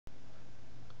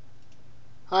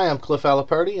Hi, I'm Cliff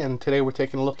Aliperti, and today we're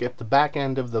taking a look at the back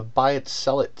end of the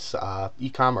BuyItSellIt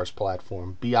e-commerce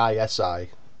platform. BISI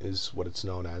is what it's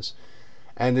known as.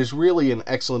 And there's really an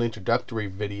excellent introductory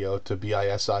video to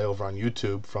BISI over on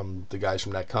YouTube from the guys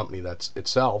from that company that's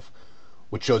itself,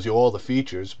 which shows you all the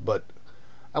features. But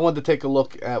I wanted to take a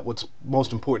look at what's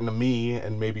most important to me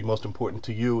and maybe most important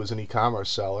to you as an e-commerce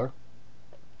seller,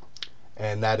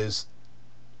 and that is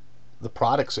the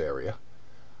products area.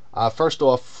 First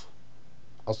off,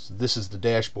 this is the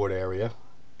dashboard area,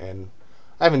 and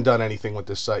I haven't done anything with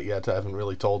this site yet. I haven't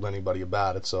really told anybody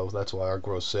about it, so that's why our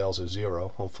gross sales are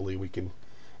 0. Hopefully we can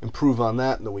improve on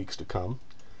that in the weeks to come.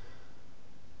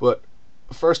 But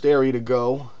the first area to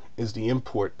go is the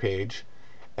import page,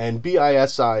 and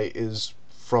BISI is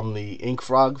from the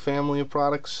Inkfrog family of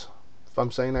products, if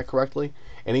I'm saying that correctly.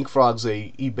 And Inkfrog's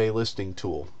a eBay listing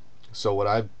tool. So what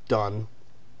I've done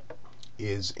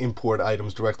is import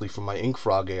items directly from my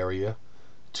Inkfrog area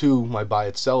to my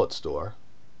BuyItSellIt store,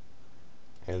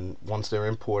 and once they're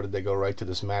imported they go right to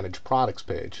this manage products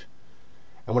page.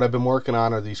 And what I've been working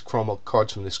on are these chromo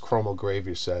cards from this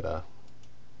chromogravure set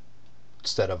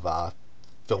of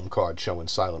film cards showing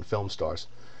silent film stars.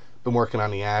 Been working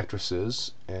on the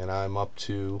actresses, and I'm up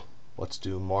to, let's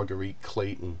do Marguerite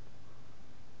Clayton.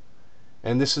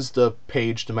 And this is the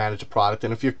page to manage a product,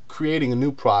 and if you're creating a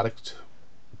new product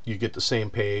you get the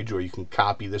same page, or you can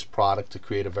copy this product to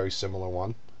create a very similar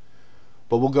one.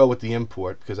 But we'll go with the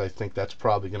import because I think that's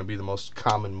probably going to be the most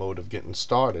common mode of getting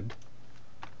started.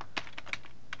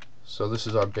 So this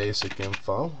is our basic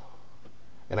info,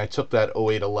 and I took that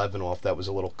 0811 off. That was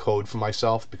a little code for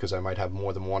myself because I might have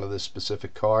more than one of this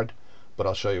specific card, but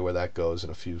I'll show you where that goes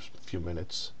in a few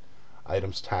minutes.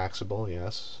 Items taxable,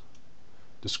 yes.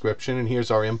 Description, and here's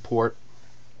our import.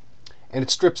 And it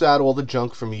strips out all the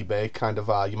junk from eBay, kind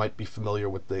of, you might be familiar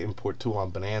with the import tool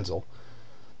on Bonanza.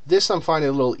 This I'm finding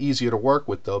a little easier to work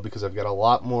with though, because I've got a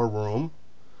lot more room,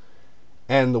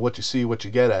 and the what you see, what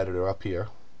you get editor up here,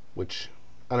 which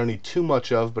I don't need too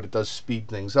much of, but it does speed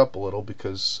things up a little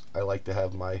because I like to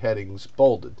have my headings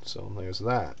bolded. So there's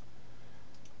that.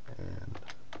 And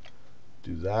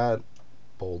do that,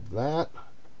 bold that,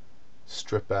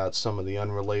 strip out some of the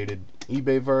unrelated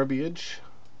eBay verbiage.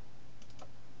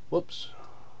 Whoops.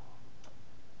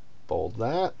 Bold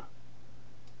that.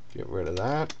 Get rid of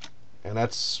that. And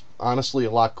that's honestly a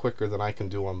lot quicker than I can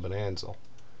do on Bonanza.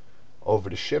 Over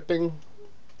to shipping.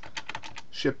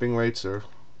 Shipping rates are a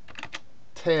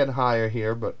tad higher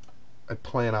here, but I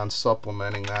plan on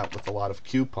supplementing that with a lot of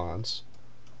coupons,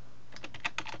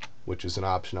 which is an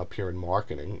option up here in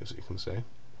marketing, as you can see.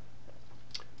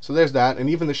 So there's that, and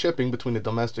even the shipping between the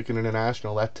domestic and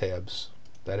international, that tabs.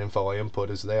 That info I input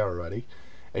is there already.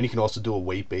 And you can also do a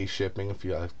weight-based shipping if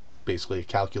you have basically a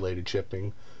calculated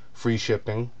shipping, free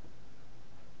shipping.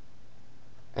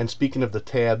 And speaking of the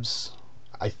tabs,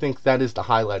 I think that is the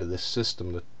highlight of this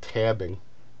system, the tabbing,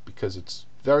 because it's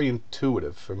very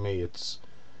intuitive for me. It's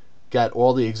got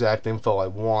all the exact info I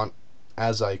want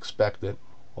as I expect it,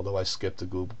 although I skipped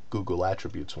the Google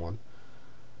Attributes one.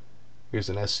 Here's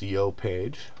an SEO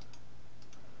page.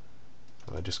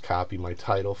 I just copy my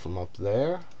title from up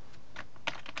there.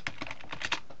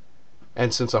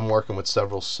 And since I'm working with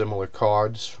several similar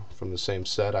cards from the same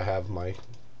set, I have my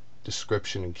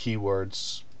description and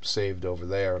keywords saved over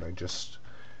there, and I just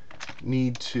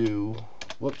need to,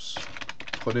 whoops,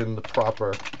 put in the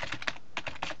proper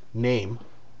name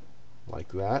like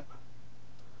that,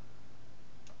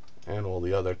 and all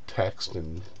the other text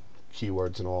and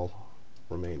keywords and all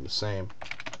remain the same.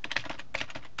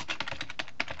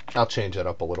 I'll change that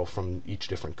up a little from each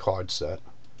different card set.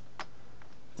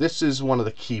 This is one of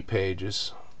the key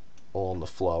pages all in the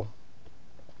flow.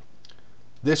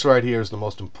 This right here is the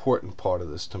most important part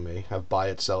of this to me. Have buy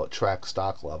it, sell it, track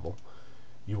stock level.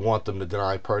 You want them to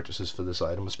deny purchases for this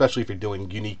item, especially if you're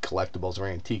doing unique collectibles or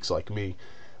antiques like me.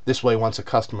 This way, once a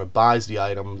customer buys the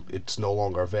item, it's no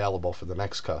longer available for the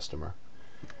next customer.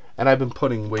 And I've been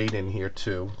putting weight in here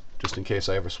too, just in case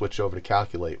I ever switch over to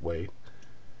calculate weight.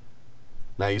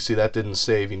 Now you see that didn't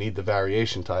save. You need the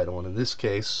variation title, and in this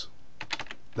case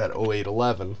that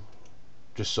 0811,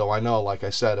 just so I know, like I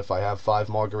said, if I have 5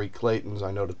 Marguerite Claytons,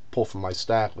 I know to pull from my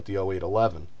stack with the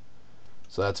 0811.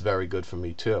 So that's very good for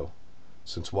me too,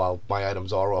 since while my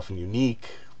items are often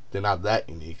unique, they're not that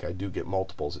unique. I do get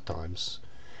multiples at times,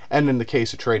 and in the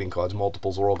case of trading cards,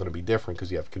 multiples are all going to be different because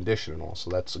you have condition and all, so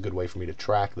that's a good way for me to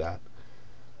track that.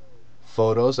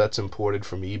 Photos, that's imported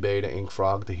from eBay to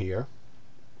Inkfrog to here.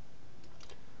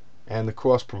 And the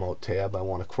cross promote tab, I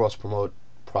want to cross promote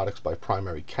products by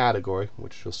primary category,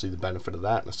 which you'll see the benefit of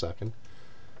that in a second.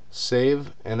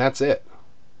 Save, and that's it.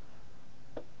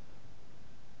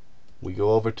 We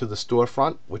go over to the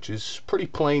storefront, which is pretty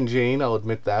plain Jane, I'll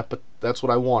admit that, but that's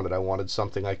what I wanted. I wanted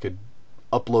something I could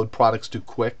upload products to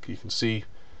quick. You can see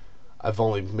I've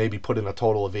only maybe put in a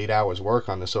total of 8 hours work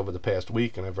on this over the past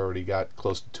week, and I've already got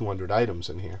close to 200 items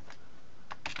in here.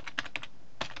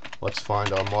 Let's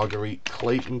find our Marguerite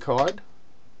Clayton card.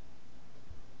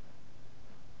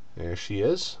 There she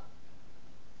is.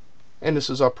 And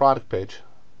this is our product page.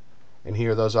 And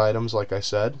here are those items, like I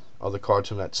said, other cards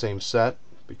from that same set,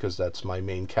 because that's my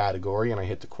main category, and I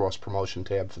hit the cross promotion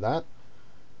tab for that.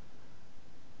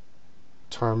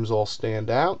 Terms all stand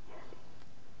out.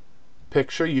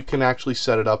 Picture, you can actually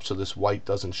set it up so this white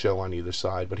doesn't show on either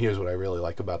side, but here's what I really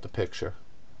like about the picture.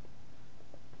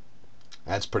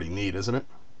 That's pretty neat, isn't it?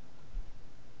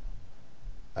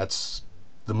 That's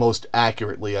the most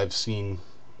accurately I've seen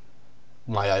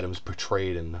my items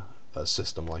portrayed in a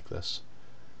system like this.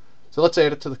 So let's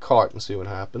add it to the cart and see what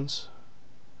happens.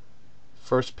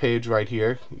 First page right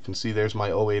here, you can see there's my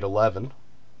 0811.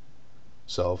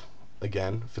 So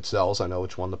again, if it sells, I know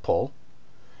which one to pull.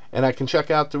 And I can check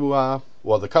out through,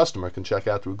 well, the customer can check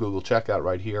out through Google Checkout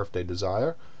right here if they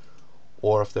desire,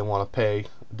 or if they want to pay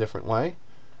a different way.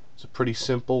 It's a pretty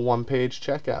simple one-page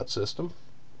checkout system.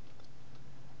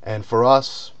 And for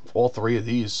us, all three of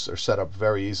these are set up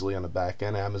very easily on the back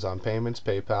end. Amazon Payments,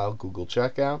 PayPal, Google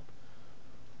Checkout.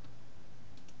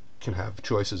 Can have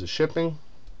choices of shipping.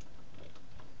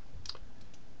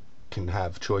 Can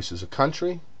have choices of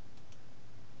country.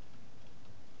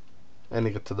 And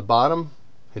you get to the bottom,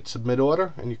 hit submit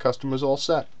order, and your customer's all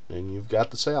set, and you've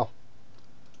got the sale.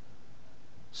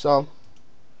 So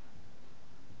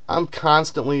I'm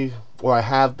constantly, or I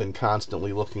have been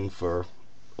constantly, looking for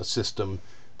a system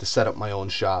to set up my own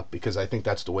shop, because I think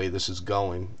that's the way this is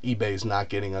going. eBay's not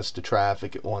getting us the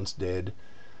traffic it once did.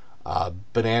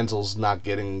 Bonanza's not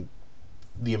getting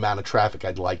the amount of traffic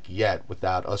I'd like yet,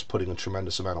 without us putting a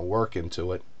tremendous amount of work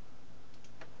into it.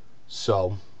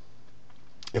 So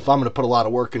if I'm going to put a lot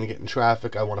of work into getting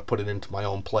traffic, I want to put it into my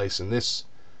own place. And this,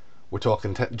 we're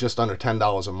talking just under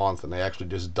 $10 a month, and they actually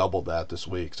just doubled that this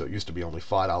week. So it used to be only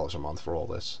 $5 a month for all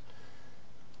this.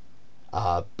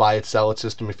 Buy it, sell it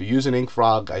system. If you're using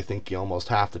Inkfrog, I think you almost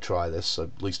have to try this.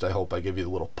 At least I hope I give you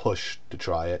a little push to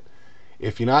try it.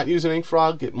 If you're not using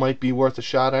Inkfrog, it might be worth a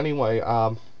shot anyway.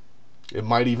 It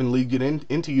might even lead you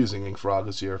into using Inkfrog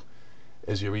as your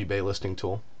eBay listing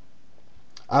tool.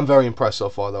 I'm very impressed so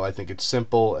far, though. I think it's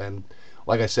simple, and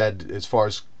like I said, as far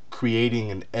as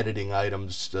creating and editing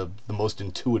items, the most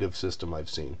intuitive system I've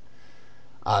seen.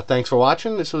 Thanks for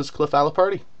watching. This was Cliff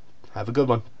Aliperti. Have a good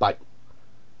one. Bye.